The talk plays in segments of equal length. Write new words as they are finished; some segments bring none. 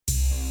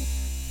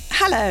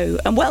Hello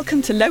and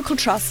welcome to Local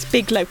Trust's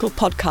Big Local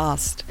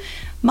podcast.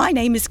 My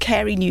name is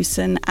Carey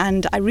Newson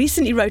and I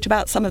recently wrote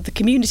about some of the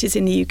communities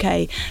in the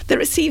UK that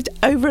received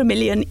over £1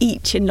 million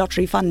each in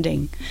lottery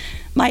funding.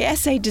 My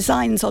essay,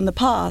 Designs on the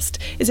Past,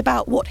 is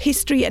about what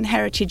history and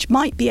heritage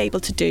might be able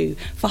to do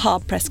for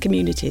hard-pressed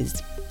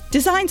communities.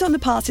 Designs on the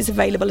Past is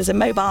available as a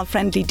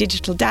mobile-friendly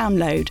digital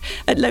download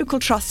at Local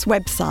Trust's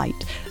website,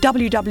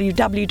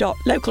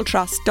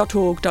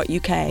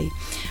 www.localtrust.org.uk,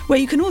 where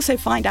you can also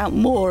find out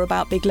more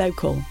about Big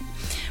Local.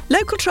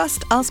 Local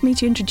Trust asked me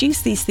to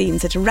introduce these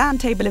themes at a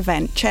roundtable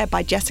event chaired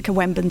by Jessica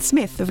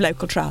Wemburn-Smith of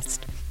Local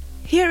Trust.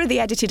 Here are the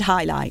edited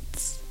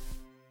highlights.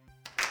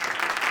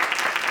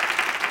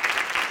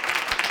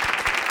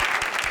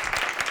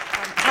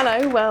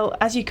 Hello, well,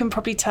 as you can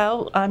probably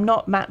tell, I'm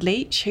not Matt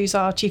Leach, who's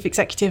our Chief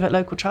Executive at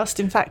Local Trust.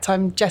 In fact,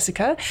 I'm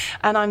Jessica,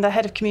 and I'm the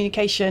Head of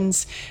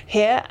Communications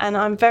here, and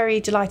I'm very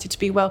delighted to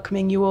be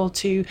welcoming you all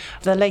to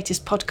the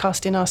latest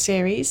podcast in our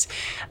series.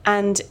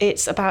 And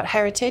it's about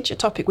heritage, a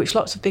topic which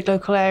lots of big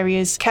local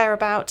areas care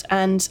about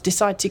and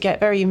decide to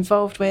get very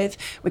involved with.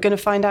 We're going to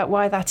find out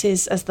why that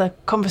is as the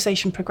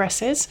conversation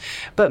progresses.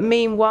 But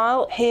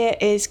meanwhile, here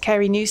is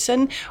Carey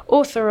Newson,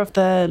 author of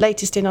the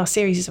latest in our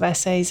series of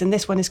essays, and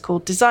this one is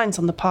called Designs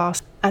on the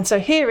Past. And so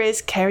here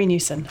is Carey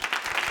Newson.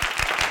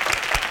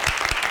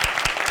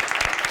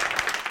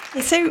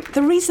 So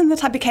the reason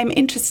that I became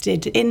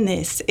interested in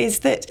this is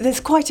that there's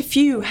quite a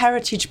few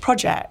heritage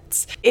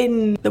projects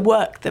in the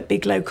work that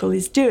Big Local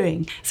is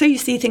doing. So you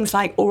see things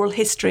like oral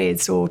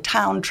histories or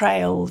town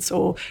trails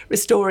or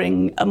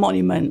restoring a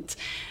monument.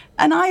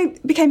 And I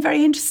became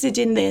very interested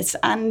in this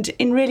and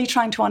in really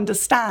trying to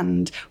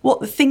understand what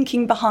the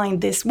thinking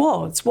behind this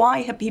was.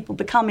 Why had people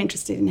become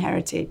interested in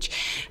heritage?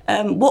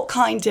 What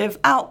kind of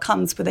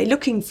outcomes were they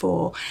looking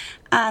for?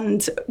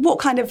 And what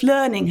kind of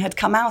learning had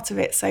come out of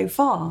it so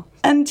far?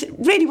 And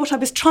really what I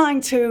was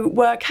trying to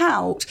work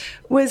out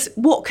was,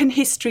 what can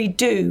history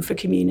do for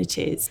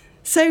communities?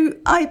 So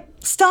I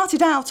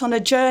started out on a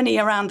journey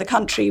around the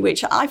country,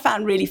 which I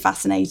found really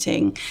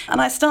fascinating. And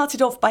I started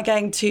off by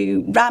going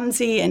to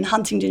Ramsey in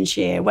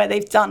Huntingdonshire, where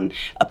they've done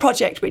a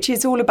project which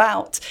is all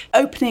about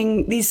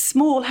opening these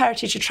small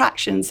heritage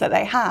attractions that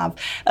they have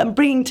and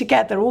bringing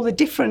together all the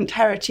different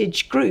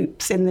heritage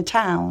groups in the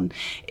town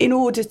in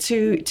order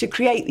to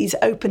create these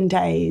open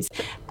days.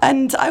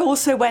 And I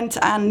also went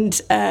and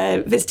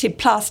visited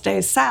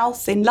Plaistow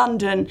South in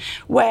London,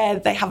 where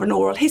they have an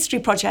oral history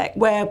project,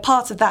 where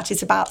part of that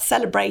is about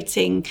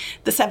celebrating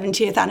the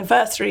 70th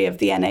anniversary of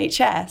the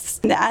NHS.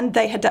 And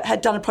they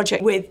had done a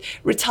project with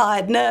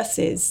retired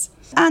nurses.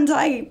 And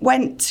I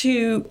went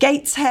to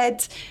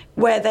Gateshead,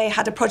 where they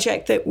had a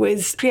project that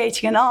was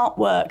creating an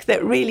artwork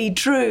that really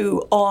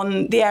drew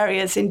on the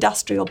area's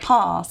industrial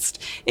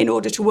past in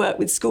order to work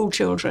with school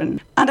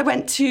children. And I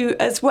went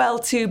as well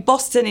to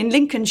Boston in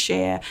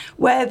Lincolnshire,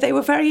 where they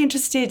were very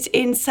interested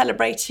in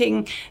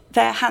celebrating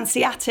their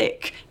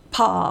Hanseatic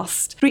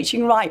past,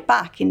 reaching right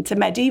back into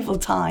medieval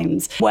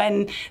times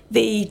when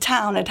the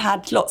town had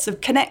had lots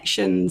of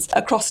connections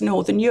across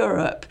Northern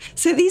Europe.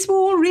 So these were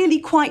all really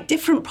quite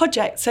different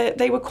projects. So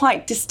they were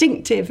quite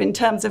distinctive in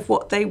terms of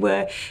what they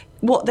were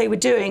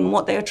doing and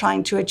what they were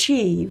trying to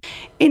achieve.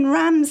 In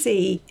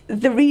Ramsey,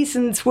 the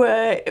reasons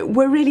were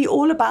really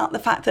all about the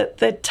fact that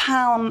the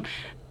town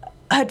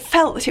had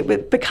felt that it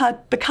would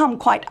become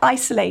quite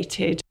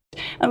isolated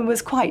and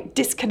was quite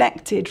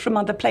disconnected from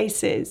other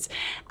places.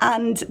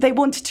 And they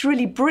wanted to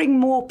really bring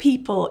more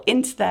people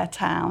into their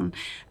town.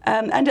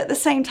 And at the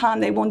same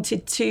time, they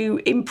wanted to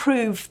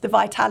improve the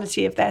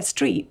vitality of their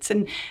streets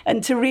and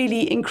to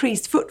really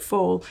increase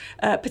footfall,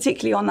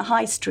 particularly on the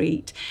high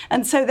street.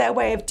 And so their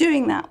way of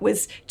doing that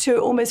was to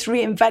almost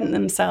reinvent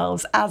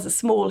themselves as a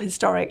small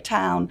historic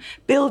town,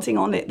 building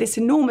on this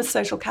enormous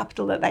social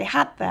capital that they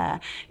had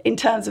there in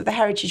terms of the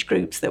heritage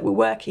groups that were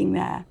working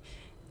there.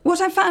 What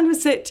I found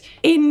was that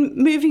in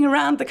moving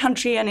around the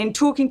country and in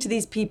talking to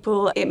these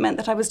people, it meant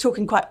that I was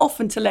talking quite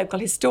often to local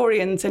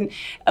historians. And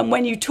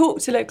when you talk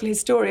to local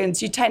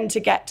historians, you tend to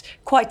get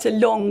quite a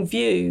long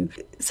view.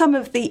 Some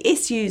of the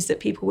issues that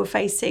people were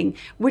facing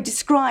were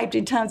described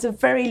in terms of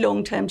very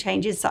long-term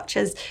changes, such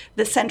as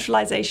the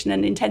centralisation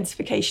and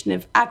intensification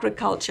of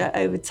agriculture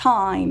over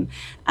time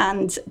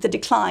and the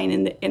decline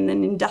in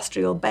an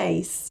industrial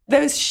base.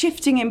 Those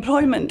shifting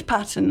employment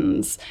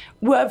patterns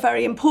were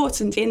very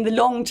important in the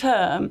long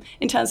term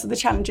in terms of the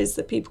challenges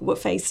that people were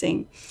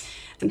facing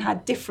and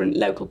had different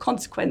local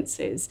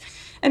consequences.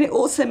 And it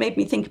also made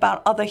me think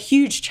about other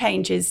huge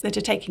changes that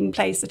are taking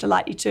place that are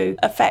likely to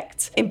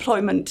affect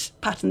employment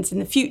patterns in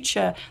the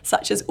future,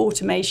 such as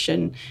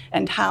automation,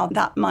 and how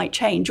that might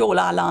change all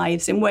our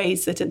lives in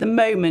ways that at the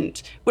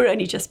moment we're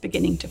only just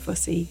beginning to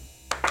foresee.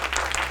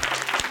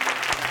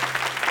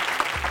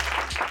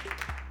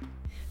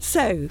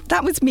 So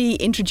that was me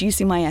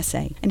introducing my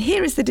essay. And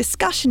here is the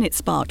discussion it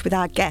sparked with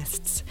our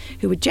guests,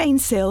 who were Jane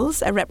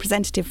Sills, a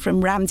representative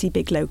from Ramsey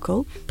Big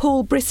Local,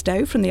 Paul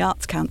Bristow from the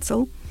Arts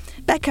Council,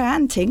 Becca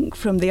Antink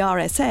from the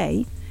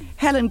RSA,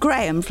 Helen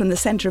Graham from the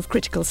Centre of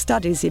Critical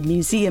Studies in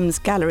Museums,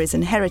 Galleries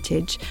and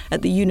Heritage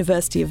at the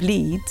University of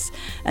Leeds,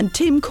 and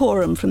Tim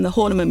Coram from the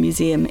Horniman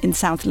Museum in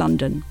South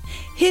London.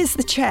 Here's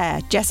the chair,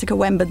 Jessica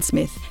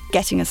Wemburn-Smith,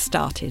 getting us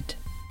started.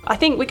 I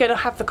think we're going to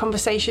have the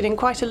conversation in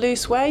quite a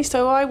loose way,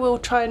 so I will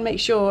try and make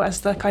sure,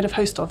 as the kind of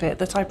host of it,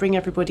 that I bring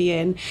everybody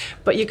in.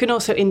 But you can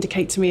also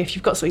indicate to me if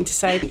you've got something to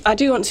say. I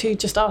do want to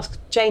just ask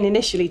Jane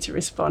initially to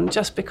respond,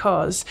 just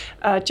because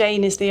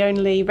Jane is the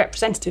only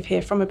representative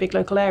here from a big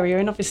local area.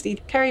 And obviously,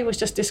 Kerry was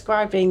just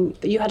describing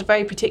that you had a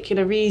very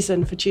particular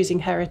reason for choosing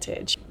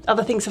heritage.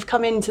 Other things have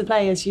come into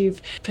play as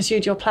you've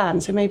pursued your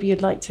plan, so maybe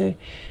you'd like to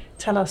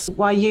tell us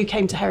why you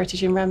came to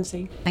Heritage in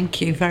Ramsey. Thank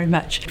you very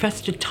much.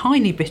 Just a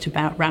tiny bit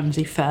about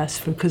Ramsey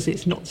first, because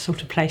it's not the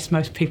sort of place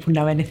most people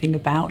know anything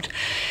about.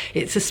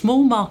 It's a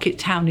small market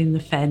town in the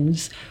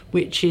Fens,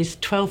 which is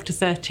 12 to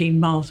 13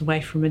 miles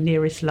away from a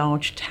nearest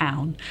large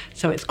town.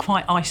 So it's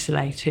quite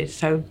isolated,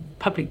 so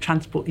public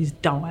transport is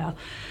dire.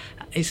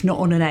 It's not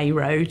on an A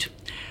road.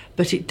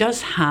 But it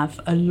does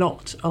have a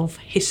lot of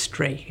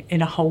history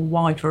in a whole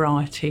wide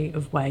variety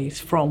of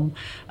ways, from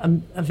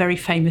a very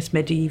famous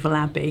medieval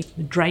abbey,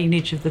 the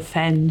drainage of the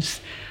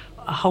Fens,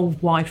 a whole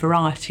wide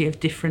variety of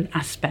different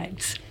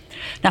aspects.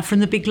 Now, from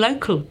the big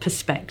local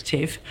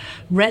perspective,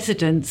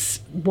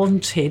 residents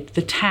wanted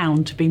the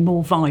town to be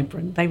more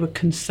vibrant. They were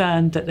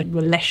concerned that there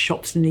were less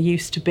shops than there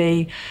used to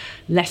be,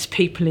 less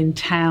people in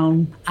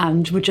town,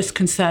 and were just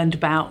concerned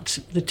about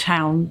the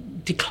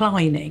town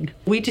declining.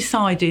 We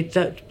decided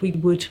that we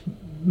would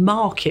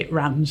market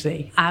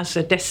Ramsey as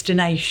a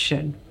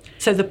destination.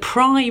 So the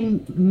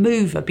prime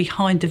mover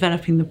behind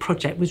developing the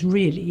project was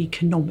really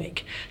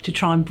economic, to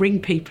try and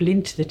bring people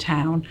into the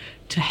town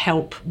to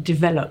help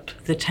develop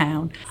the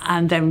town.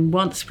 And then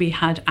once we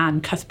had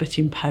Anne Cuthbert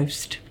in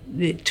post,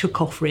 it took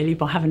off really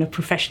by having a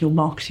professional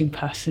marketing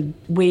person.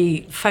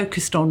 We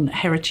focused on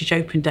Heritage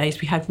Open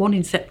Days. We had one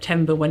in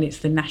September when it's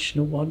the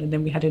national one, and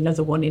then we had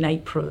another one in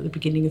April at the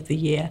beginning of the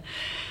year.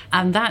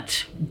 And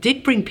that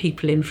did bring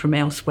people in from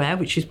elsewhere,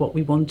 which is what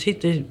we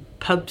wanted. The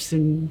pubs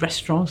and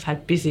restaurants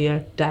had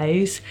busier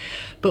days.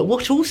 But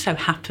what also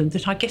happened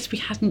that I guess we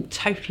hadn't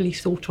totally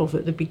thought of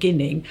at the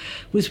beginning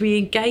was we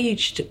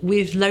engaged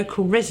with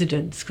local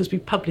residents, because we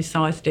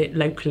publicised it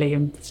locally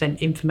and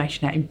sent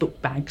information out in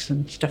book bags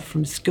and stuff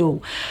from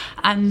school.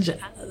 And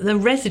the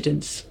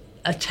residents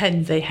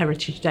attend the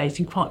Heritage Days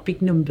in quite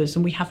big numbers,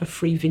 and we have a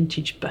free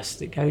vintage bus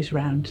that goes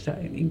around that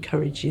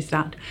encourages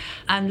that.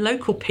 And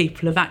local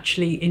people have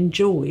actually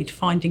enjoyed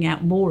finding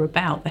out more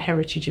about the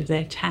heritage of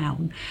their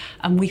town,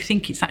 and we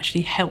think it's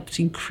actually helped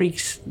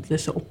increase the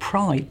sort of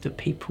pride that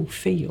people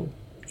feel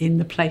in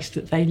the place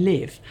that they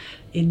live,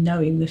 in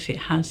knowing that it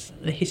has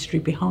the history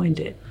behind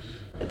it.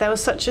 There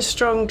was such a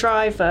strong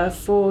driver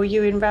for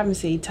you in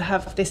Ramsey to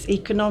have this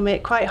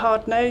economic, quite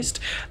hard-nosed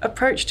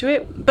approach to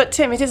it. But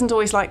Tim, it isn't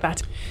always like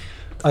that.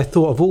 I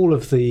thought of all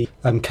of the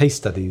case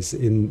studies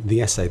in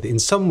the essay that in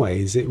some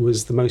ways it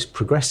was the most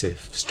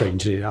progressive,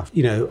 strangely enough.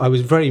 You know, I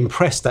was very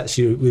impressed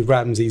actually with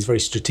Ramsey's very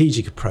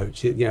strategic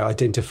approach, you know,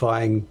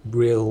 identifying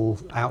real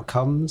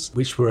outcomes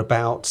which were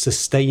about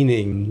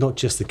sustaining not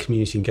just the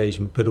community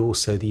engagement but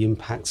also the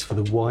impacts for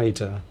the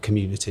wider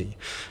community.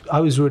 I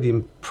was really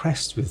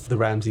impressed with the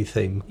Ramsey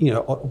thing. You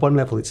know, at one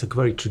level it's a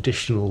very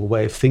traditional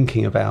way of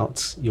thinking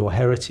about your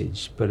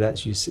heritage, but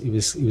actually it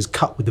was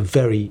cut with a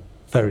very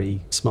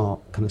smart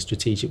kind of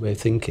strategic way of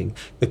thinking.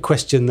 The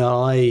question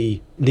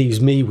that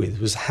leaves me with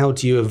was, how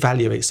do you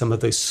evaluate some of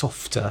those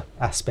softer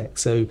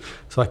aspects? So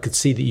I could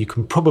see that you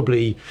can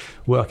probably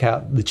work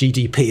out the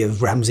GDP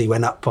of Ramsey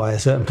went up by a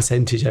certain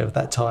percentage over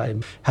that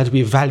time. How do we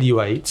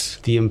evaluate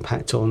the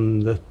impact on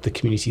the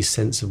community's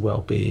sense of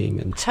well-being?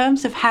 In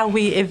terms of how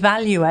we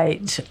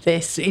evaluate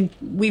this,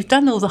 we've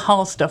done all the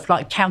hard stuff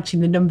like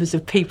counting the numbers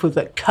of people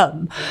that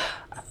come,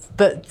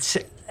 but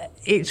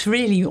it's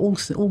really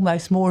also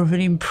almost more of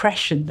an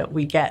impression that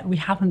we get. We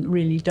haven't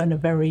really done a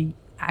very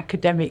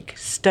academic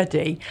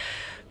study,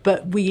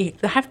 but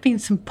there have been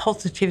some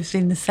positives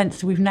in the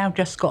sense that we've now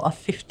just got a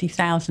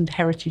 50,000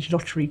 Heritage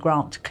Lottery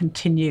grant to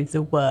continue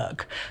the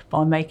work by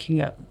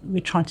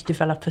we're trying to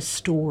develop a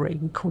story.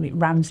 We call it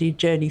Ramsey, A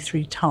Journey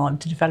Through Time,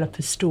 to develop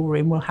a story,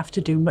 and we'll have to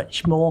do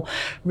much more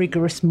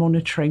rigorous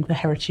monitoring the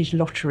Heritage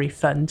Lottery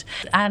Fund.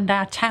 And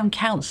our town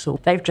council,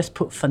 they've just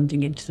put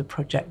funding into the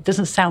project.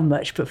 Doesn't sound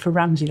much, but for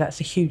Ramsey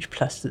that's a huge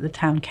plus that the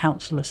town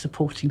council are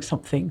supporting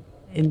something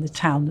in the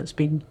town that's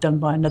been done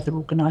by another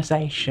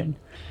organisation.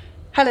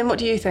 Helen, what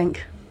do you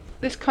think?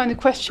 This kind of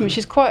question, which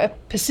is quite a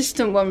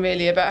persistent one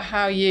really, about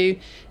how you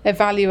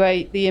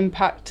evaluate the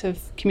impact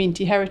of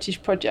community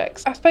heritage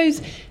projects. I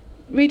suppose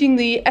reading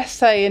the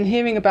essay and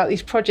hearing about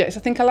these projects,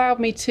 I think allowed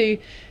me to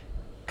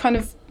kind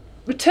of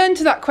return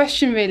to that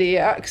question really.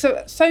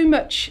 So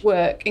much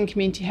work in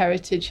community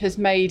heritage has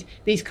made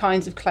these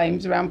kinds of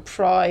claims around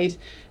pride,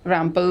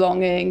 around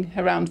belonging,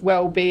 around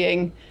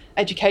well-being,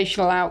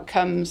 educational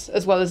outcomes,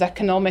 as well as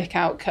economic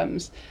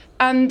outcomes.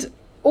 And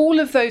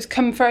all of those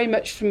come very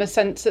much from a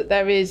sense that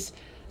there is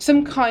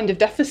some kind of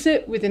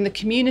deficit within the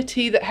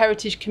community that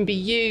heritage can be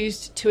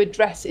used to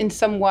address in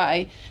some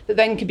way that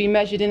then can be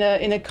measured in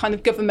a kind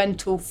of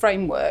governmental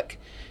framework.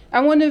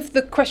 And one of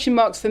the question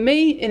marks for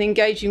me in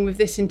engaging with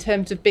this in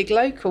terms of Big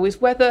Local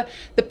is whether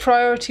the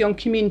priority on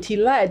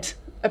community-led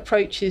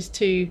approaches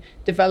to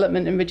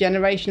development and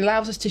regeneration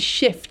allows us to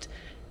shift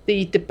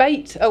the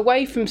debate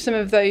away from some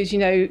of those,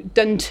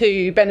 done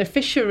to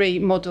beneficiary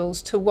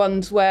models to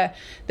ones where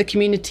the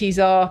communities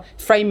are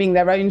framing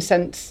their own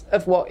sense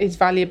of what is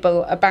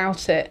valuable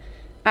about it.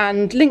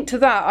 And linked to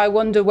that, I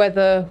wonder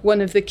whether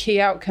one of the key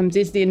outcomes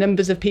is the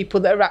numbers of people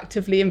that are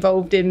actively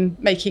involved in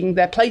making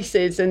their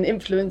places and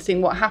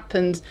influencing what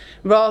happens,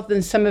 rather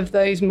than some of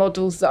those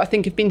models that I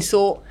think have been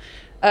sought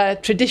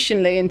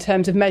traditionally in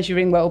terms of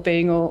measuring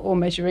well-being or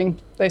measuring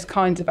those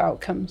kinds of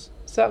outcomes.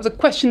 So that was a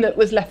question that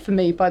was left for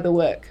me by the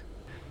work.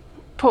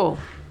 Paul?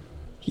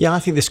 Yeah, I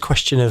think this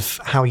question of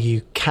how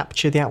you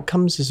capture the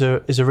outcomes is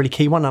a really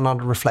key one, and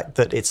I'd reflect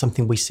that it's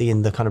something we see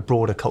in the kind of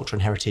broader culture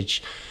and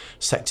heritage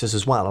sectors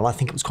as well. And I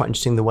think it was quite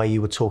interesting the way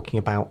you were talking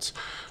about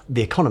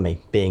the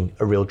economy being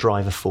a real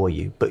driver for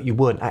you, but you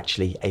weren't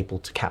actually able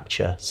to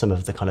capture some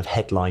of the kind of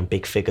headline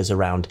big figures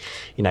around,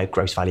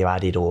 gross value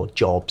added or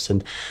jobs,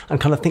 and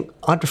kind of think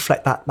I'd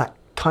reflect that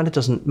kind of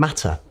doesn't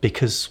matter,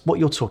 because what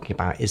you're talking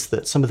about is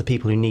that some of the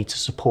people who need to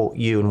support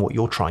you and what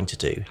you're trying to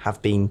do have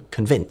been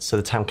convinced. So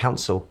the town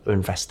council are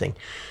investing.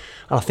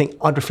 And I think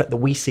I'd reflect that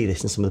we see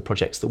this in some of the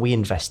projects that we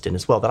invest in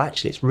as well, that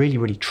actually it's really,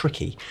 really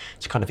tricky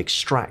to kind of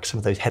extract some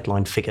of those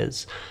headline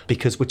figures,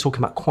 because we're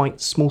talking about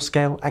quite small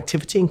scale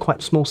activity and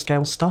quite small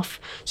scale stuff.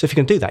 So if you're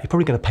going to do that, you're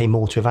probably going to pay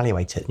more to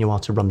evaluate it than you are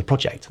to run the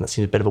project. And that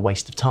seems a bit of a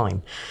waste of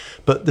time.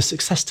 But the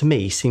success to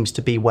me seems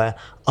to be where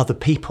other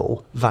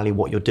people value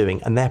what you're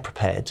doing and they're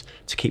prepared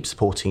to keep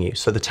supporting you.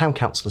 So the town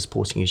council is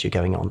supporting you as you're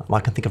going on. And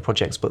I can think of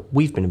projects that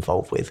we've been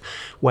involved with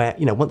where,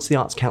 once the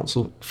Arts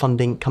Council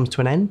funding comes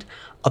to an end,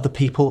 other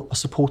people are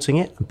supporting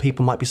it, and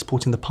people might be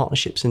supporting the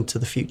partnerships into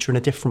the future in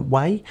a different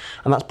way.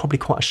 And that's probably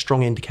quite a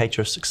strong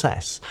indicator of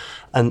success.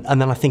 And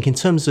then I think in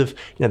terms of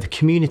the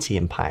community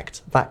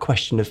impact, that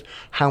question of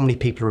how many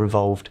people are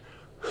involved,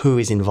 who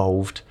is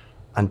involved,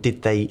 and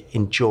did they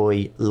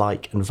enjoy,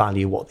 like and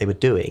value what they were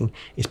doing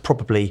is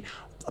probably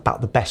about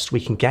the best we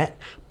can get,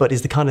 but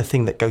is the kind of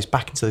thing that goes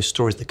back into those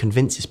stories that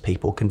convinces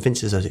people,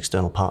 convinces those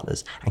external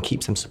partners, and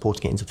keeps them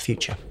supporting it into the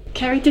future.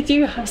 Kerry, did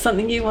you have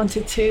something you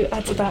wanted to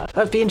add to that?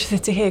 I'd be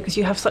interested to hear, because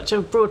you have such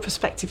a broad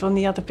perspective on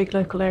the other big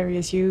local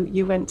areas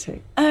you went to.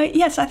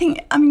 Yes, I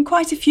mean,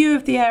 quite a few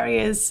of the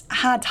areas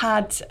had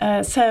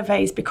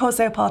surveys, because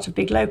they were part of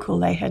Big Local.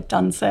 They had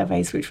done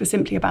surveys which were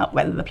simply about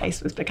whether the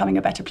place was becoming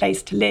a better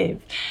place to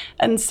live.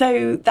 And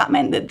so that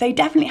meant that they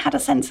definitely had a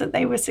sense that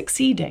they were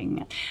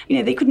succeeding.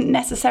 They couldn't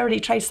necessarily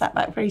trace that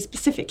back very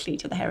specifically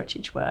to the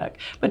heritage work,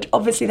 but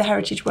obviously the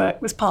heritage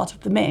work was part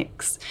of the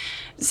mix.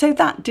 So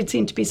that did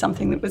seem to be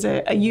something that was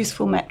a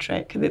useful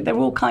metric. There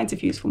were all kinds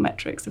of useful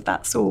metrics of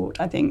that sort,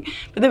 I think.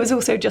 But there was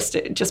also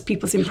just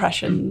people's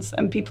impressions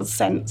and people's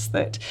sense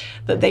that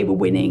they were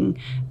winning,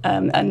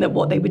 and that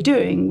what they were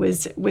doing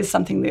was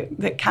something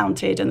that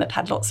counted and that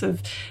had lots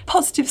of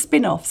positive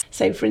spin-offs.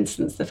 So, for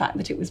instance, the fact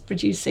that it was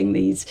producing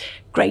these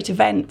great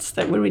events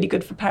that were really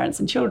good for parents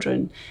and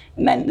children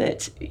meant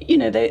that,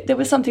 there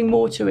was something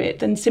more to it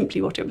than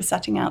simply what it was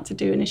setting out to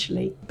do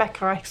initially.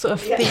 Becca, I sort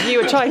of think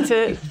you were trying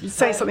to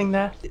say something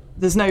there.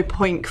 There's no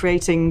point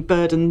creating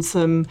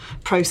burdensome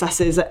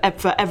processes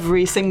for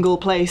every single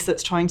place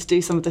that's trying to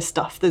do some of this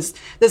stuff. There's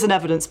an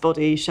evidence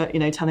body,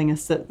 telling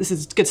us that this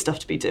is good stuff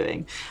to be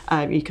doing.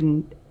 You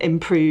can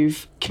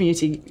improve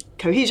community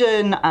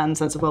cohesion and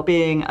sense of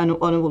well-being and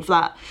all of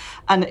that.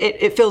 And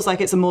it feels like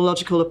it's a more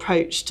logical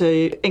approach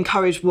to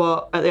encourage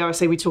what at the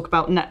RSA we talk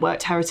about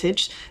networked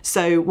heritage.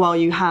 So while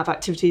you have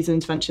activities and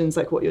interventions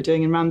like what you're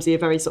doing in Ramsey are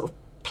very sort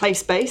of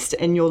place-based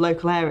in your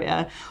local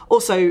area,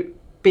 also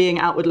being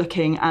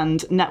outward-looking and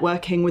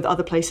networking with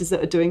other places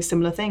that are doing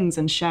similar things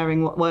and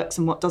sharing what works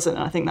and what doesn't.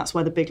 And I think that's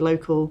where the Big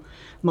Local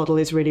model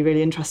is really,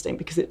 really interesting,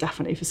 because it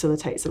definitely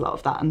facilitates a lot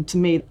of that. And to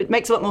me, it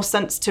makes a lot more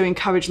sense to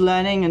encourage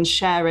learning and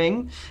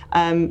sharing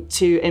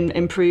to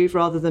improve,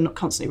 rather than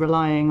constantly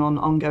relying on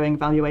ongoing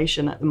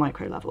evaluation at the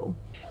micro level.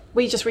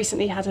 We just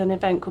recently had an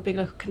event called Big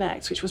Local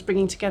Connect, which was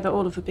bringing together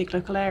all of the big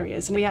local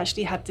areas, and we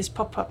actually had this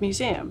pop-up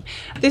museum.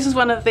 This is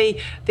one of the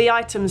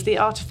items, the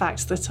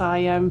artefacts that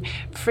I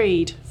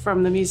freed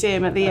from the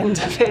museum at the end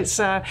of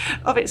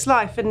its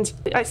life, and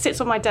it sits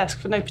on my desk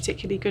for no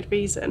particularly good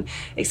reason,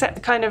 except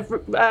to kind of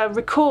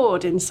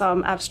record in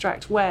some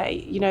abstract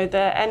way,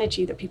 the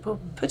energy that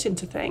people put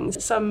into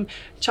things. Some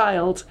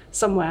child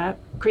somewhere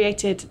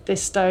created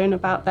this stone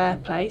about their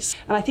place,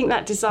 and I think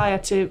that desire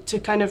to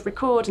kind of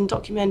record and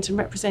document and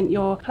represent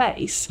your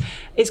place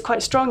is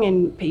quite strong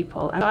in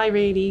people. And I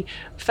really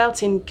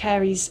felt in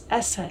Carey's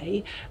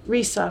essay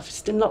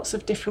resurfaced in lots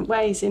of different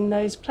ways in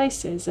those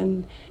places.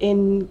 And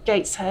in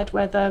Gateshead,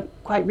 where the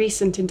quite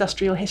recent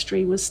industrial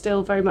history was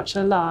still very much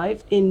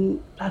alive,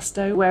 in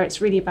Plaistow, where it's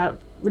really about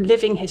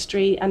living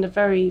history and a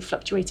very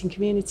fluctuating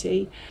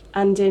community,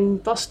 and in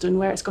Boston,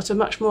 where it's got a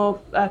much more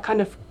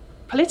kind of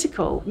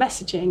political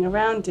messaging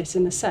around it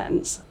in a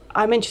sense.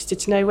 I'm interested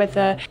to know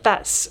whether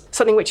that's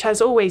something which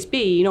has always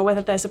been or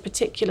whether there's a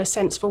particular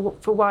sense for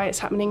why it's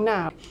happening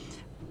now.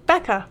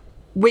 Becca?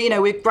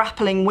 We're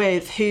grappling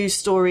with whose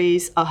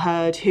stories are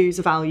heard, who's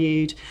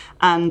valued,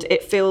 and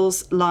it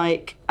feels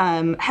like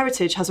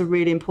heritage has a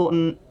really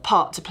important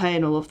part to play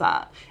in all of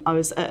that. I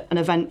was at an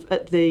event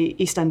at the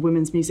East End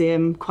Women's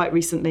Museum quite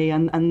recently,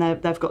 and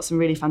they've got some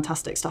really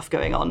fantastic stuff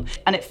going on.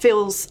 And it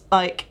feels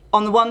like,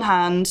 on the one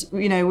hand,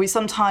 we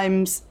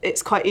sometimes,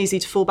 it's quite easy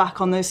to fall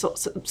back on those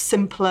sorts of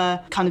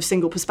simpler kind of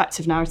single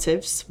perspective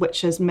narratives,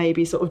 which has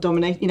maybe sort of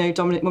dominate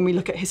when we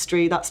look at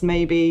history. That's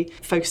maybe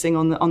focusing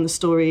on the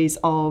stories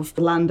of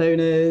the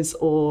landowners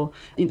or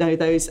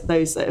those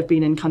that have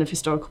been in kind of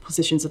historical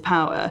positions of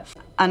power.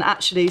 And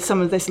actually,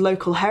 some of this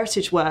local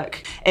heritage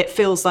work, it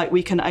feels like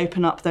we can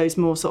open up those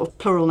more sort of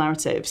plural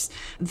narratives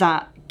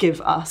that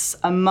give us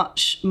a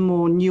much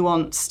more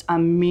nuanced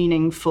and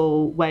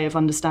meaningful way of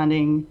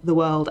understanding the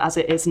world as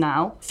it is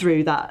now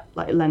through that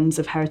lens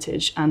of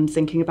heritage and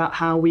thinking about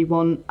how we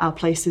want our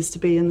places to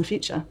be in the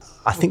future.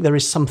 I think there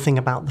is something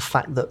about the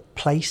fact that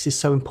place is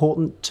so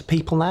important to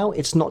people now.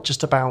 It's not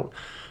just about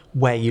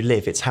where you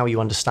live, it's how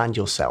you understand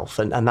yourself.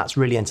 And that's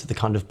really entered the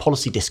kind of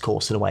policy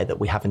discourse in a way that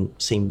we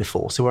haven't seen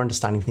before. So we're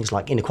understanding things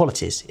like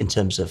inequalities in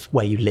terms of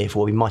where you live,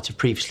 or we might have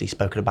previously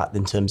spoken about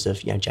in terms of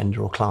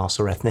gender or class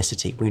or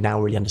ethnicity. We now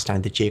really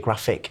understand the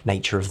geographic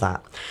nature of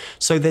that.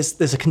 So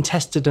there's a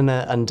contested and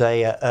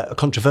a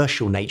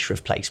controversial nature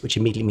of place, which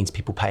immediately means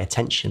people pay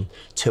attention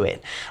to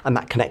it. And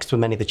that connects to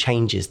many of the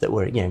changes that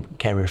were,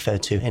 Kerry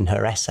referred to in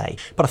her essay.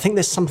 But I think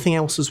there's something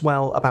else as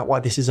well about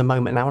why this is a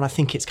moment now, and I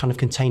think it's kind of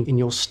contained in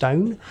your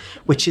stone,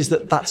 which is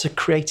that's a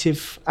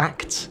creative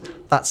act.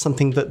 That's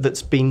something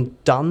that's been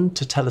done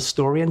to tell a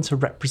story and to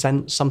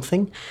represent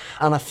something.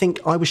 And I think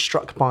I was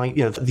struck by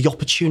the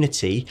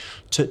opportunity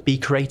to be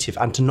creative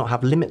and to not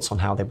have limits on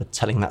how they were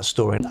telling that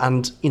story.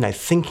 And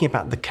thinking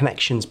about the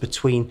connections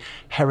between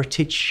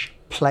heritage,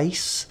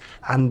 place,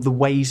 and the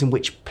ways in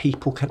which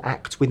people can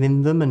act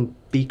within them and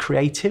be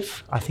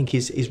creative, I think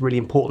is really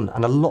important.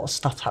 And a lot of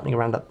stuff happening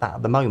around that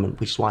at the moment,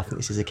 which is why I think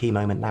this is a key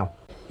moment now.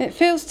 It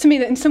feels to me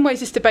that in some ways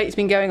this debate's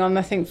been going on,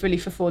 I think, really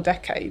for 4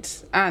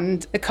 decades,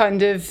 and a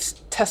kind of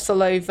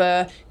tussle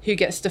over who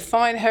gets to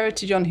define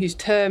heritage, on whose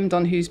terms,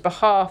 on whose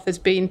behalf, has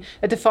been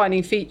a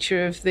defining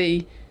feature of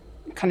the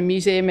kind of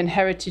museum and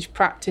heritage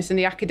practice and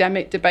the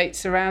academic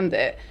debates around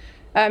it.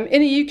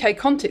 In a UK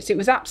context, it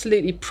was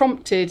absolutely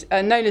prompted,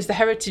 known as the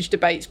heritage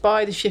debates,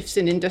 by the shifts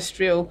in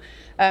industrial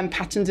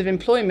patterns of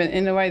employment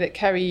in the way that,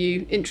 Kerry,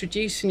 you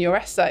introduced in your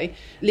essay,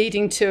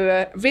 leading to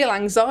a real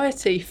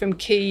anxiety from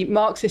key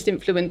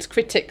Marxist-influenced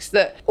critics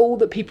that all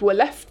that people were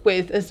left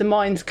with as the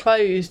mines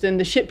closed and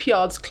the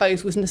shipyards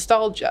closed was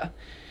nostalgia,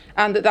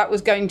 and that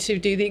was going to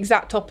do the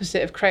exact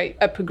opposite of create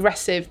a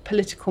progressive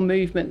political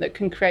movement that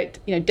can create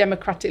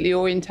democratically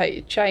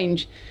orientated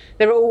change.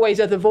 There are always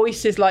other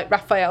voices like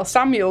Raphael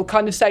Samuel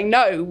kind of saying,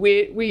 no,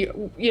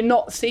 you're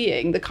not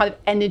seeing the kind of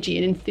energy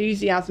and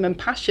enthusiasm and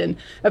passion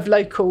of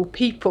local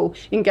people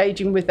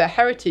engaging with their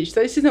heritage.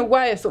 So this is in a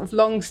way a sort of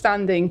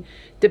long-standing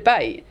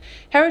debate.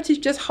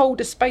 Heritage does hold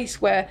a space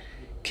where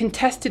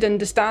contested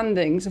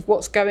understandings of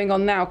what's going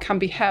on now can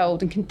be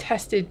held, and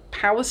contested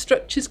power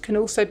structures can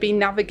also be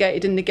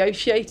navigated and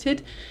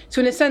negotiated.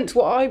 So in a sense,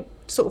 what I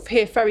sort of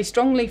hear very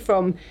strongly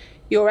from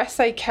your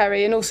essay,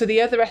 Kerry, and also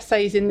the other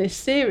essays in this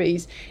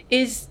series,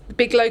 is the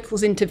Big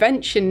Local's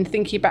intervention,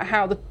 thinking about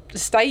how the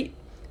state,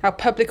 how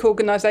public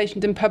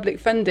organisations and public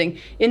funding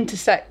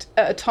intersect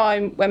at a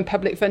time when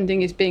public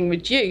funding is being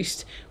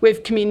reduced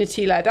with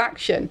community-led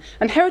action.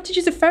 And heritage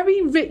is a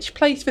very rich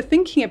place for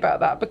thinking about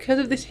that because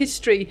of this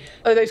history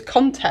of those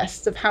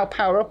contests of how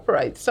power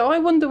operates. So I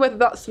wonder whether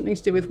that's something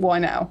to do with why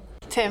now.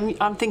 Tim,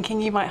 I'm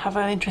thinking you might have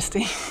an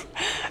interesting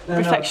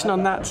reflection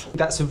on that.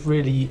 That's a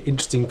really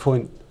interesting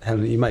point,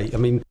 Helen, that you make. I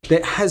mean,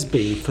 there has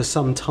been for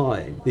some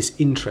time this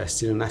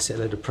interest in an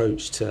asset-led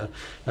approach to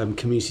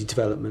community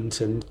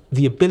development, and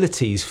the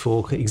abilities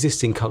for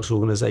existing cultural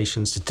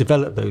organisations to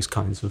develop those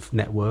kinds of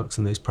networks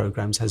and those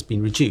programmes has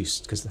been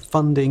reduced because the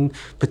funding,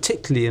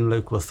 particularly in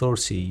local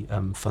authority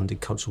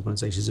funded cultural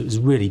organisations, it was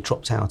really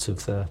dropped out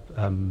of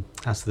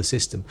the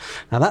system.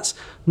 Now, that's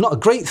not a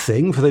great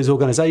thing for those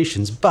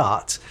organisations,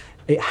 but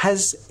it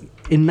has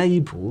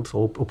enabled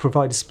or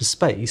provided some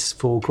space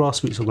for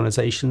grassroots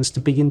organisations to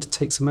begin to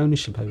take some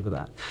ownership over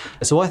that.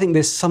 So I think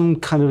there's some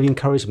kind of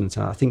encouragement.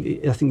 I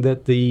think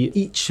that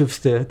each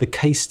of the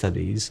case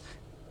studies,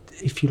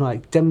 if you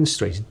like,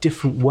 demonstrate a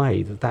different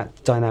way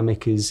that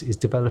dynamic is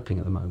developing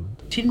at the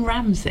moment. In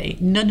Ramsey,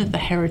 none of the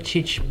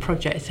heritage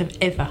projects have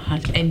ever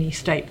had any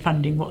state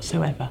funding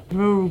whatsoever. The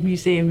Rural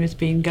Museum has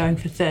been going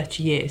for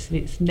 30 years and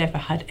it's never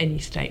had any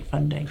state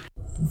funding.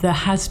 There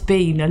has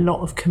been a lot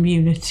of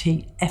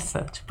community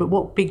effort, but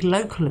what Big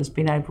Local has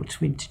been able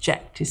to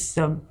interject is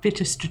some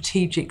bit of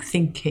strategic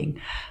thinking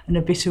and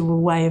a bit of a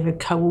way of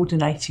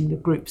coordinating the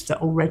groups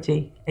that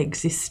already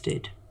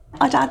existed.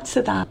 I'd add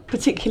to that,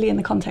 particularly in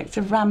the context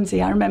of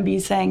Ramsey. I remember you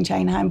saying,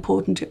 Jane, how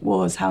important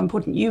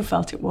you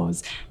felt it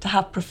was to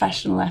have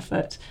professional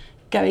effort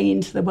going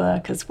into the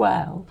work as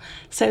well.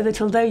 So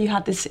that although you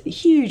had this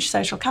huge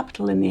social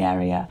capital in the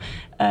area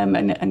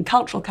and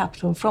cultural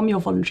capital from your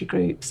voluntary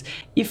groups,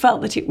 you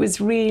felt that it was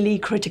really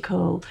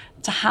critical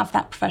to have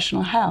that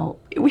professional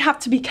help. We have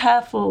to be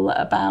careful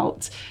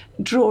about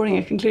drawing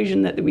a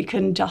conclusion that we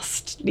can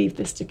just leave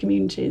this to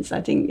communities.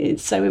 I think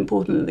it's so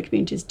important that the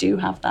communities do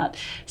have that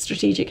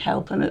strategic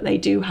help and that they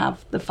do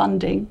have the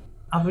funding.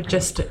 I would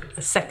just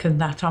second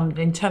that.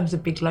 In terms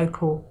of big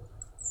local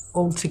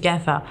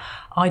altogether,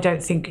 I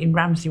don't think in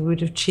Ramsey we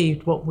would have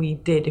achieved what we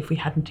did if we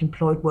hadn't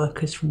employed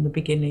workers from the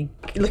beginning.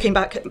 Looking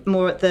back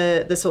more at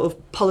the sort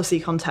of policy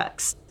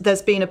context,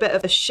 there's been a bit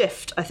of a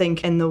shift, I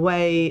think, in the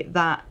way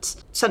that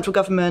central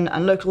government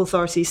and local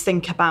authorities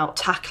think about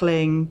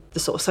tackling the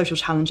sort of social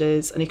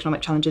challenges and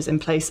economic challenges in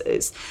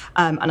places.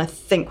 And I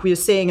think we are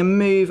seeing a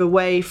move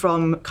away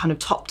from kind of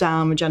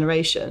top-down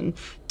regeneration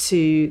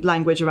to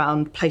language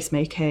around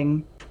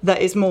placemaking that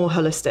is more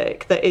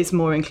holistic, that is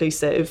more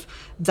inclusive,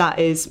 that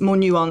is more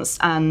nuanced,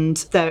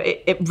 and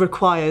it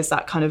requires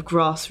that kind of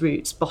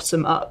grassroots,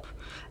 bottom-up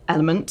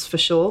element for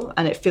sure.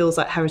 And it feels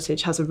like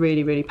heritage has a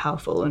really, really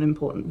powerful and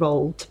important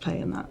role to play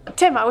in that.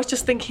 Tim, I was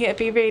just thinking it'd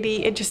be really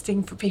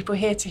interesting for people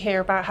here to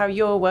hear about how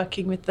you're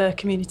working with the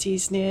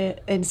communities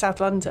in South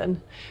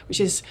London,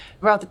 which is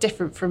rather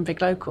different from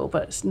Big Local,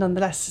 but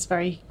nonetheless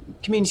is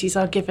communities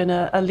are given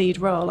a lead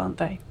role, aren't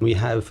they? We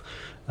have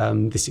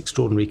this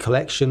extraordinary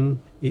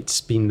collection.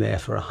 It's been there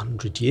for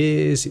 100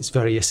 years. It's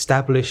very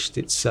established.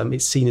 It's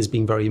seen as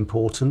being very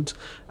important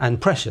and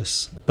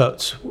precious.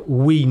 But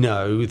we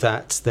know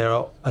that there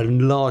are a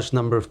large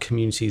number of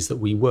communities that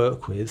we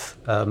work with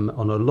on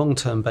a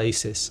long-term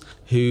basis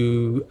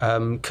who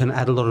can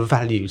add a lot of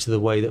value to the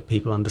way that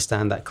people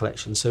understand that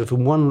collection. So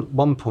from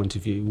one point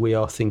of view, we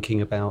are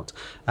thinking about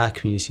our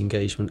community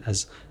engagement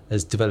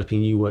as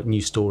developing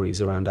new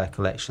stories around our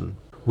collection.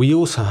 We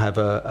also have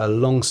a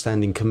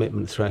long-standing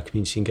commitment through our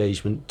community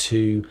engagement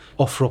to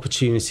offer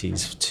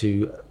opportunities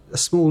to a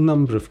small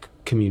number of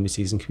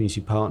communities and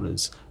community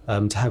partners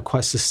to have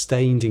quite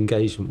sustained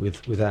engagement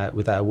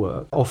with our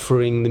work,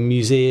 offering the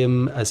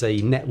museum as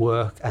a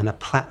network and a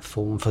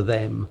platform for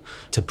them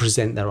to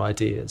present their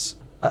ideas.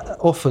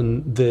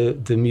 Often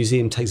the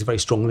museum takes a very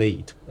strong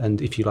lead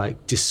and, if you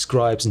like,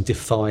 describes and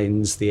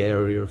defines the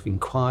area of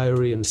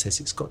inquiry and says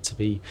it's got to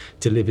be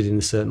delivered in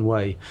a certain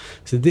way.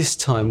 So this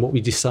time what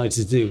we decided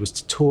to do was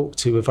to talk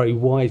to a very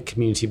wide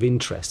community of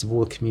interest of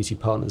all the community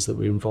partners that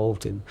we're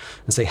involved in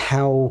and say,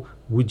 how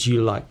would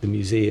you like the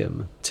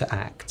museum to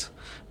act?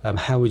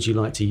 How would you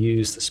like to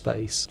use the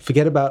space?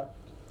 Forget about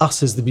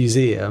us as the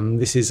museum.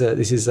 This is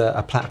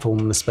a platform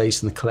and a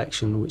space and a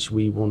collection which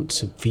we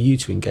want for you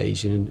to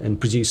engage in and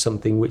produce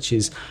something which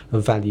is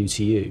of value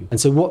to you. And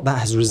so what that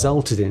has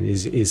resulted in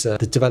is the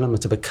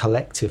development of a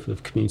collective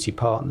of community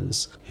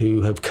partners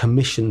who have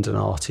commissioned an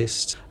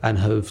artist and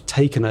have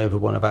taken over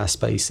one of our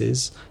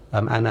spaces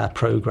and our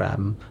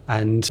programme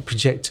and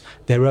project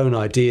their own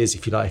ideas,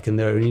 if you like, and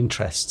their own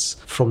interests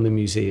from the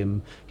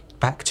museum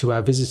back to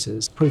our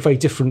visitors. Probably a very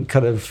different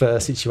kind of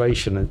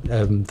situation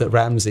that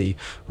Ramsey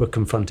were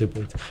confronted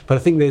with. But I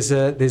think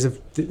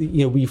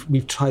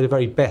we've tried our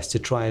very best to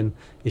try and,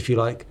 if you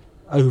like,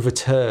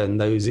 overturn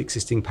those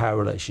existing power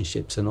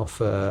relationships and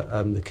offer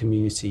the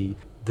community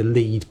the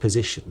lead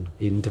position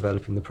in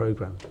developing the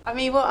programme. I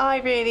mean, what I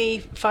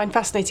really find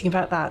fascinating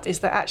about that is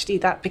that actually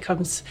that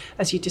becomes,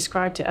 as you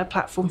described it, a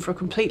platform for a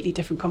completely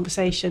different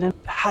conversation and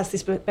has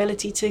this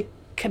ability to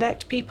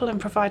connect people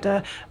and provide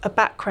a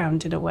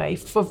background in a way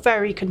for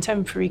very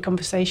contemporary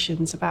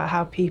conversations about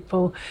how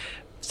people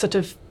sort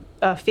of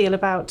feel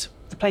about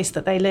the place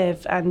that they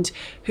live and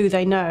who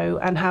they know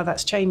and how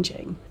that's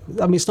changing.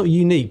 I mean, it's not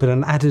unique, but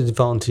an added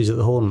advantage at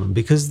the Horniman,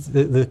 because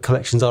the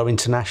collections are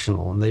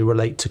international and they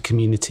relate to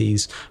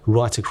communities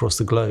right across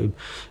the globe,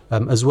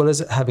 as well as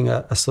having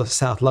a sort of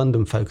South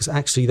London focus.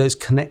 Actually, those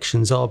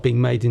connections are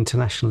being made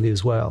internationally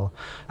as well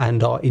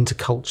and are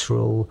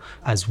intercultural,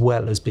 as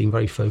well as being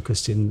very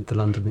focused in the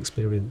London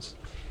experience.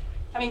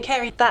 I mean,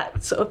 Kerry,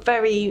 that sort of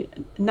very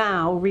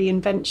now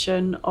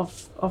reinvention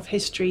of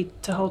history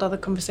to hold other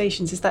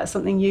conversations, is that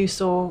something you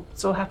saw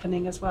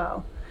happening as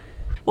well?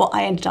 What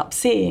I ended up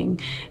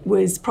seeing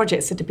was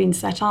projects that had been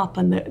set up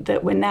and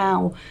that were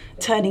now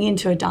turning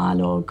into a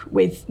dialogue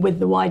with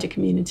the wider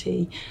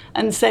community.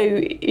 And so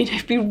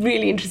it'd be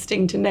really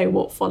interesting to know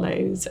what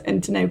follows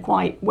and to know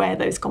quite where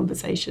those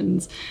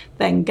conversations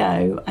then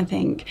go, I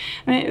think.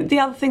 I mean, the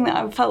other thing that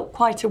I felt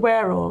quite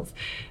aware of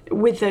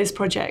with those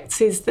projects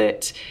is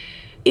that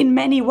in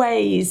many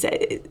ways,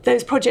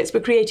 those projects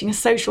were creating a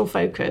social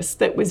focus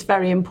that was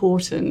very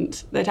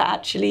important, that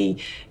actually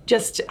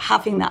just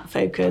having that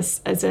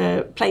focus as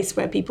a place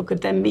where people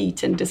could then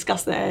meet and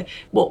discuss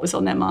what was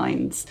on their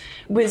minds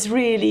was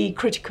really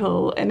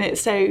critical. And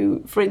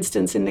so, for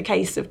instance, in the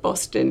case of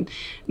Boston,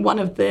 one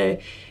of the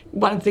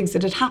things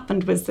that had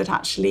happened was that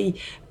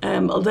actually,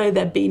 although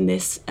there'd been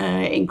this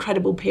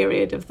incredible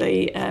period of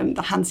the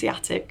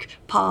Hanseatic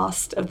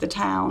past of the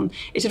town,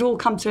 it had all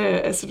come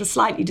to a sort of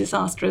slightly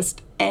disastrous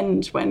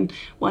end when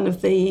one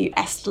of the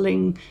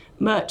Esterling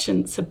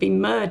merchants had been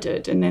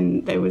murdered, and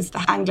then there was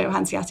the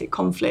Anglo-Hanseatic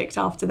conflict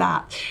after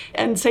that.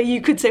 And so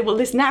you could say, well,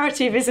 this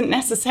narrative isn't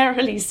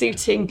necessarily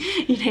suiting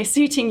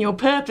your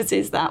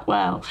purposes that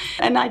well.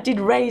 And I did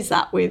raise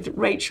that with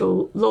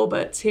Rachel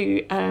Lawbert,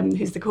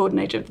 who's the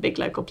coordinator of the Big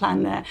Local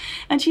Plan there.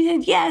 And she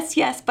said,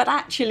 yes, but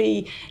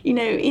actually,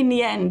 in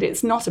the end,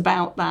 it's not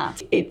about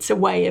that. It's a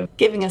way of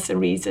giving us a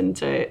reason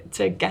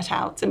to get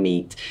out, to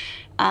meet,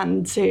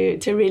 and to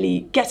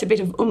really get a bit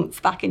of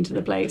oomph back into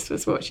the place,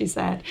 was what she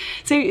said.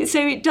 So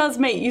it does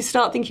make you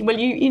start thinking, well,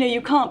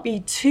 you can't be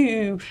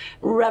too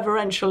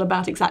reverential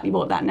about exactly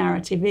what that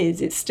narrative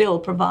is. It still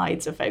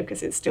provides a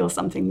focus. It's still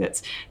something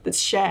that's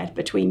shared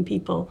between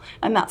people,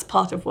 and that's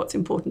part of what's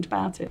important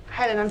about it.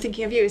 Helen, I'm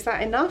thinking of you. Is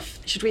that enough?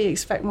 Should we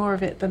expect more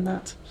of it than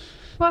that?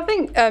 Well, I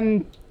think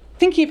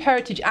thinking of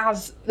heritage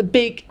as the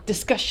big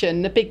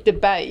discussion, the big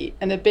debate,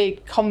 and the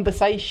big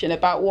conversation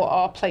about what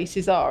our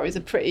places are is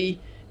a pretty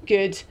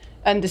good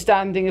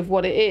understanding of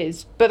what it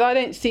is. But I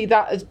don't see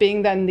that as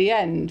being then the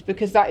end,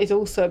 because that is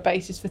also a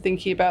basis for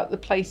thinking about the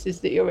places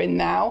that you're in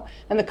now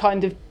and the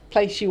kind of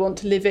place you want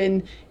to live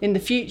in the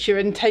future,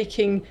 and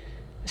taking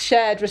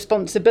shared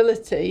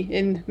responsibility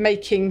in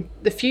making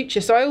the future.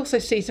 So I also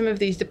see some of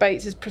these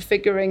debates as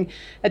prefiguring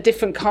a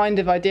different kind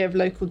of idea of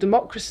local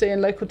democracy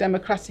and local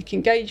democratic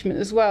engagement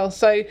as well.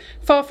 So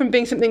far from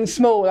being something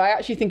small, I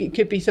actually think it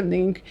could be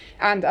something,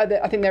 and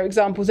I think there are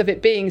examples of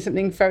it being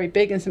something very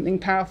big and something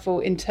powerful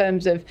in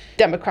terms of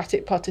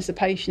democratic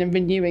participation and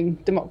renewing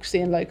democracy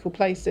in local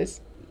places.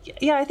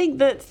 Yeah, I think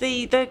that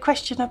the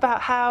question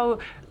about how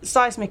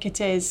seismic it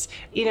is,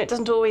 it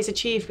doesn't always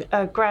achieve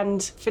a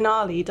grand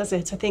finale, does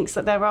it? I think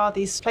that there are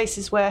these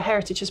places where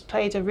heritage has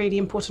played a really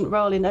important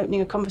role in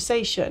opening a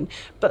conversation,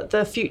 but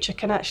the future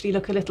can actually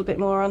look a little bit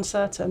more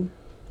uncertain.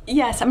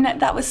 Yes, I mean,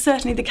 that was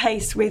certainly the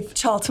case with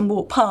Charlton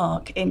Walk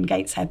Park in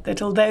Gateshead, that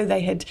although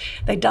they'd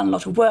done a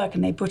lot of work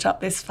and they put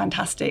up this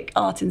fantastic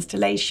art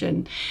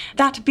installation,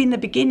 that had been the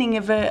beginning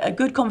of a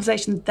good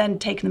conversation that then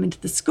taken them into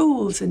the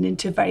schools and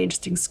into very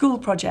interesting school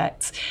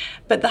projects.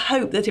 But the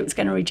hope that it was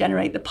going to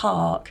regenerate the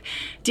park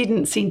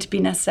didn't seem to be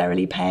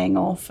necessarily paying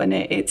off, and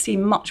it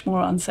seemed much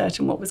more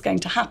uncertain what was going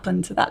to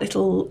happen to that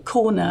little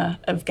corner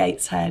of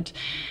Gateshead.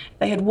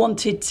 They had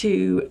wanted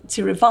to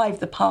revive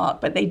the park,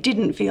 but they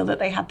didn't feel that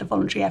they had the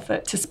voluntary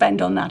effort to spend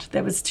on that.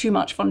 There was too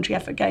much voluntary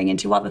effort going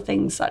into other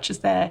things, such as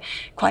their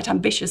quite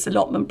ambitious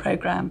allotment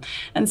programme.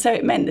 And so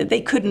it meant that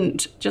they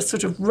couldn't just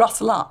sort of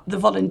rustle up the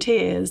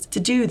volunteers to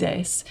do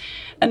this.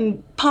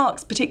 And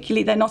parks,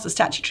 particularly, they're not a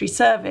statutory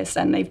service,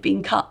 and they've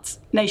been cut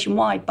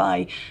nationwide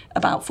by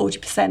about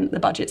 40% the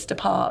budgets to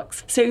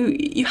parks. So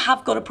you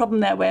have got a problem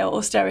there where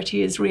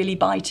austerity is really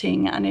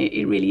biting, and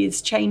it really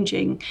is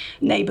changing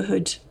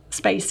neighbourhood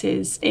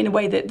spaces in a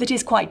way that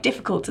is quite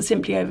difficult to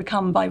simply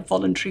overcome by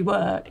voluntary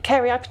work.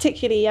 Kerry, I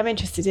particularly am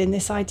interested in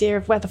this idea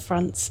of weather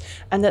fronts,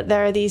 and that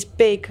there are these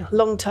big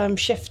long-term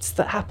shifts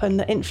that happen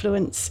that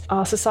influence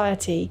our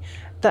society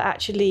that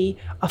actually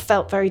are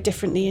felt very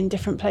differently in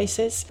different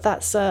places.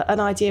 That's an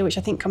idea which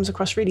I think comes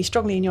across really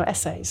strongly in your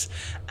essays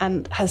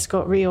and has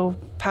got real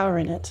power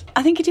in it.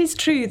 I think it is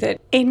true that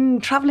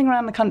in travelling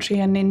around the country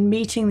and in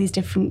meeting these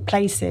different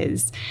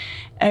places,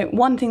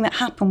 one thing that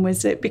happened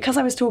was that because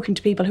I was talking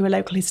to people who are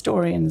local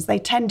historians, they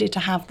tended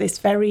to have this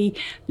very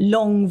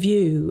long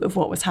view of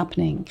what was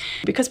happening.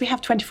 Because we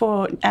have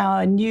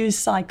 24-hour news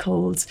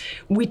cycles,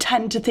 we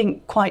tend to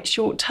think quite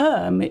short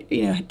term,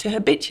 to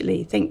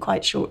habitually think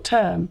quite short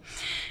term.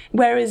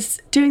 Whereas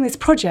doing this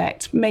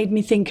project made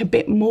me think a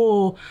bit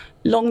more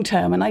long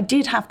term, and I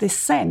did have this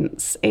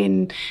sense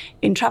in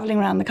travelling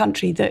around the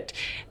country that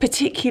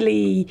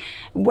particularly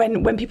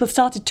when people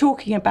started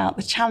talking about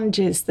the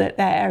challenges that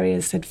their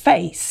areas had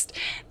faced,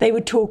 they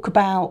would talk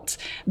about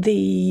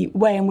the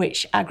way in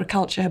which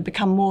agriculture had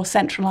become more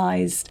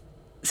centralised.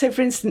 So,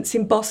 for instance,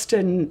 in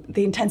Boston,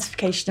 the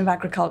intensification of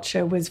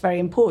agriculture was very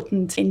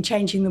important in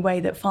changing the way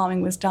that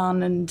farming was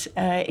done and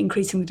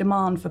increasing the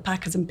demand for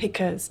packers and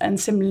pickers. And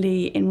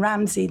similarly, in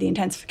Ramsey, the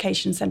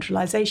intensification and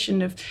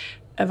centralisation of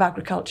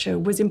agriculture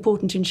was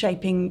important in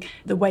shaping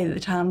the way that the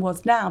town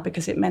was now,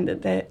 because it meant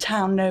that the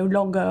town no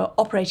longer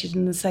operated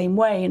in the same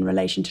way in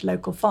relation to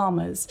local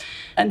farmers.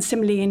 And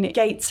similarly in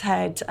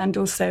Gateshead and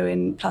also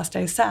in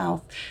Plaistow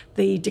South,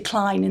 the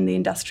decline in the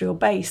industrial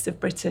base of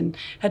Britain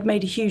had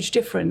made a huge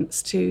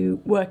difference to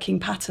working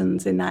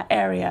patterns in that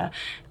area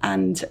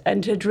and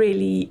had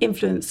really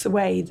influenced the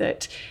way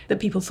that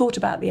people thought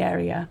about the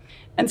area.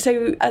 And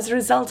so as a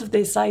result of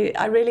this,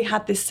 I really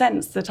had this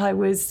sense that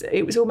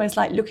it was almost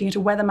like looking at a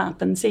weather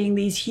map and seeing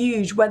these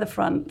huge weather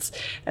fronts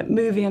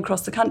moving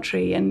across the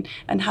country and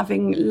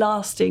having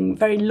lasting,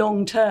 very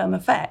long-term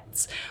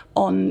effects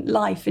on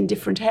life in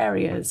different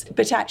areas,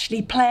 but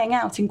actually playing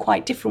out in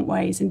quite different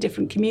ways in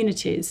different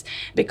communities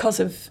because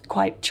of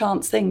quite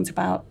chance things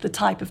about the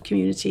type of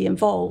community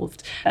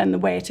involved and the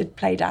way it had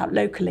played out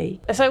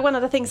locally. So one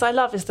of the things I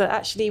love is that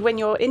actually when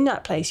you're in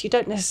that place, you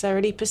don't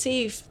necessarily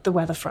perceive the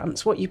weather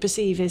fronts. What you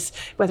perceive is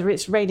whether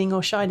it's raining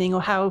or shining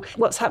or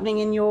what's happening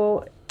in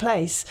your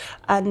place.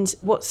 And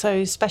what's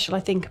so special, I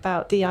think,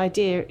 about the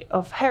idea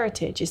of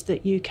heritage is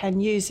that you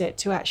can use it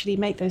to actually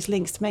make those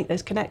links, to make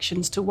those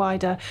connections to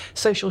wider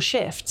social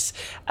shifts.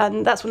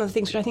 And that's one of the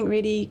things which I think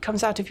really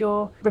comes out of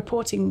your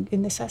reporting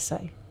in this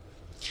essay.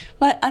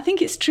 Well, I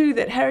think it's true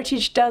that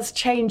heritage does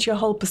change your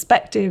whole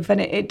perspective, and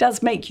it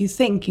does make you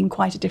think in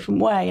quite a different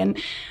way.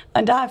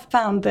 And I've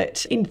found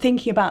that in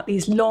thinking about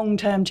these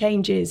long-term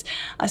changes,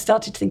 I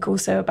started to think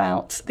also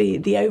about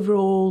the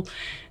overall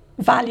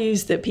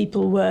values that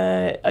people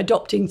were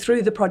adopting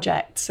through the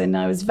projects. And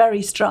I was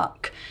very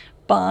struck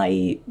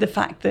by the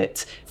fact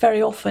that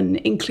very often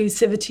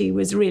inclusivity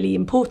was really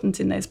important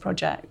in those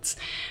projects.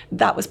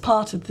 That was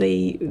part of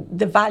the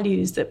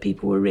values that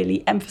people were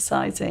really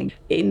emphasising.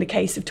 In the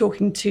case of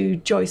talking to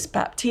Joyce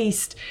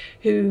Baptiste,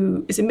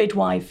 who is a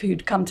midwife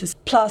who'd come to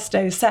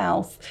Plaistow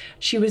South,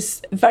 she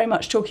was very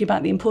much talking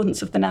about the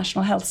importance of the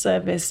National Health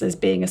Service as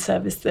being a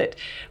service that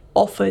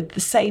offered the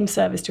same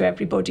service to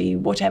everybody,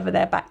 whatever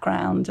their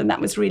background, and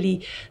that was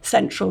really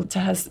central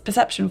to her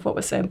perception of what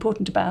was so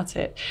important about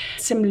it.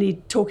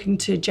 Similarly, talking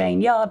to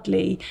Jane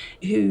Yardley,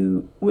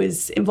 who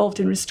was involved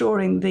in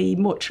restoring the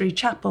mortuary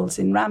chapels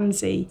in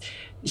Ramsey,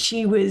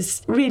 she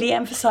was really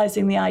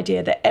emphasising the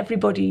idea that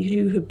everybody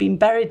who had been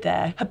buried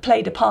there had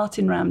played a part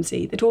in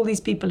Ramsey, that all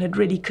these people had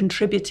really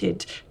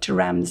contributed to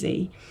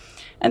Ramsey.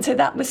 And so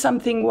that was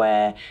something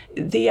where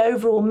the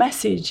overall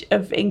message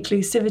of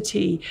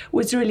inclusivity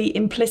was really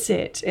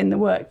implicit in the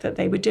work that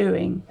they were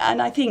doing.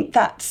 And I think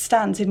that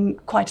stands in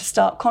quite a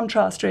stark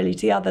contrast, really,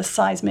 to the other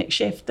seismic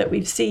shift that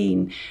we've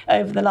seen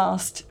over the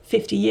last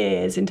 50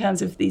 years in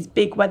terms of these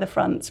big weather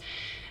fronts.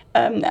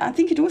 I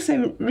think it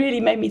also really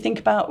made me think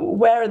about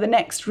where are the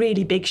next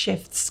really big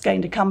shifts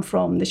going to come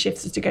from, the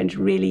shifts that are going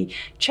to really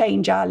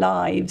change our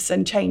lives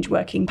and change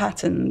working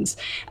patterns,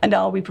 and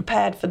are we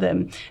prepared for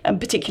them? And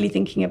particularly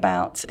thinking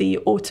about the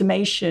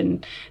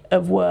automation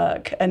of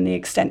work and the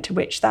extent to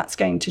which that's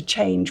going to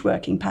change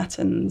working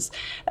patterns,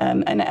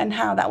 and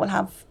how that will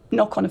have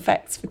knock-on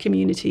effects for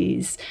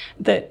communities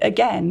that,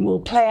 again,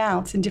 will play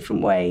out in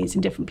different ways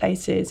in different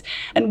places.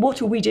 And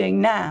what are we doing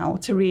now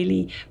to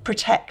really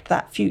protect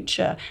that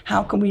future?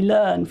 How can we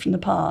learn from the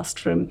past,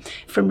 from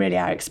really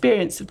our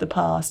experience of the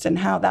past and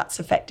how that's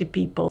affected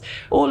people?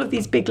 All of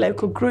these big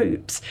local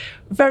groups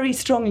very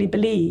strongly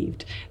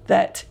believed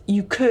that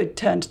you could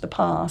turn to the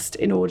past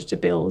in order to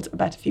build a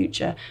better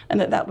future,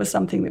 and that was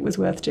something that was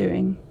worth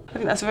doing. I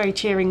think that's a very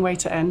cheering way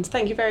to end.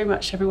 Thank you very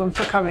much, everyone,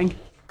 for coming.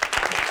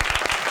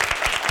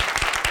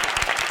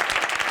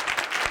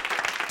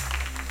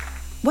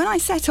 When I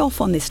set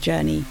off on this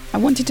journey, I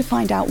wanted to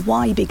find out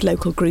why big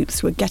local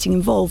groups were getting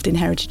involved in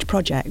heritage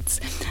projects.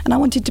 And I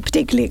wanted to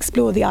particularly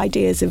explore the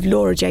ideas of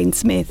Laura Jane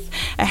Smith,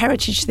 a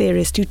heritage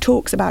theorist who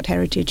talks about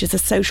heritage as a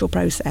social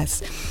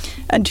process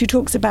and who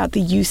talks about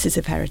the uses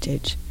of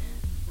heritage.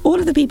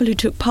 All of the people who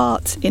took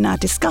part in our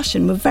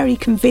discussion were very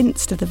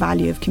convinced of the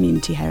value of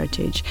community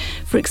heritage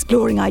for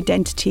exploring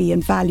identity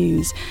and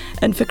values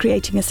and for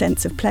creating a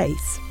sense of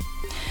place.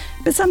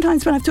 But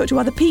sometimes when I've talked to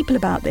other people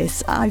about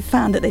this, I've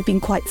found that they've been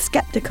quite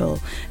sceptical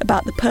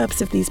about the purpose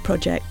of these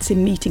projects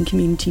in meeting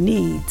community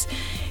needs.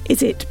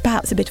 Is it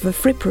perhaps a bit of a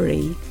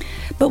frippery?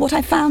 But what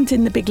I found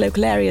in the big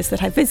local areas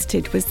that I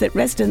visited was that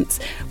residents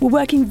were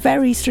working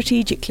very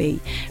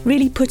strategically,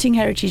 really putting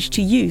heritage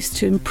to use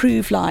to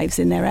improve lives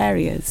in their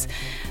areas.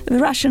 The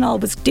rationale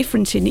was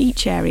different in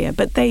each area,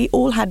 but they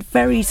all had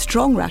very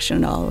strong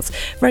rationales,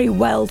 very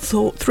well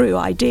thought through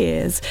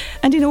ideas.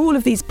 And in all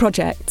of these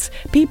projects,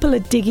 people are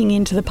digging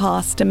into the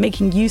past and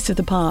making use of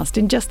the past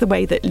in just the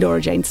way that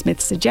Laura Jane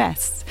Smith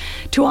suggests,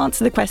 to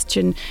answer the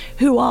question,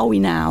 who are we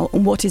now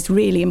and what is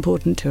really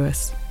important to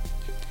us?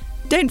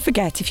 Don't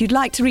forget, if you'd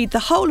like to read the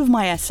whole of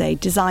my essay,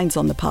 Designs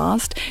on the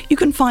Past, you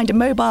can find a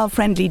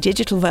mobile-friendly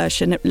digital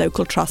version at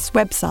Local Trust's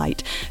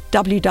website,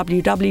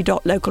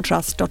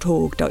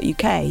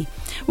 www.localtrust.org.uk,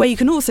 where you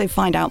can also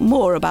find out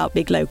more about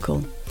Big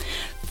Local.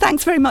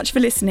 Thanks very much for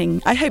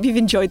listening. I hope you've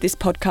enjoyed this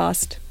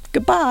podcast.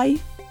 Goodbye.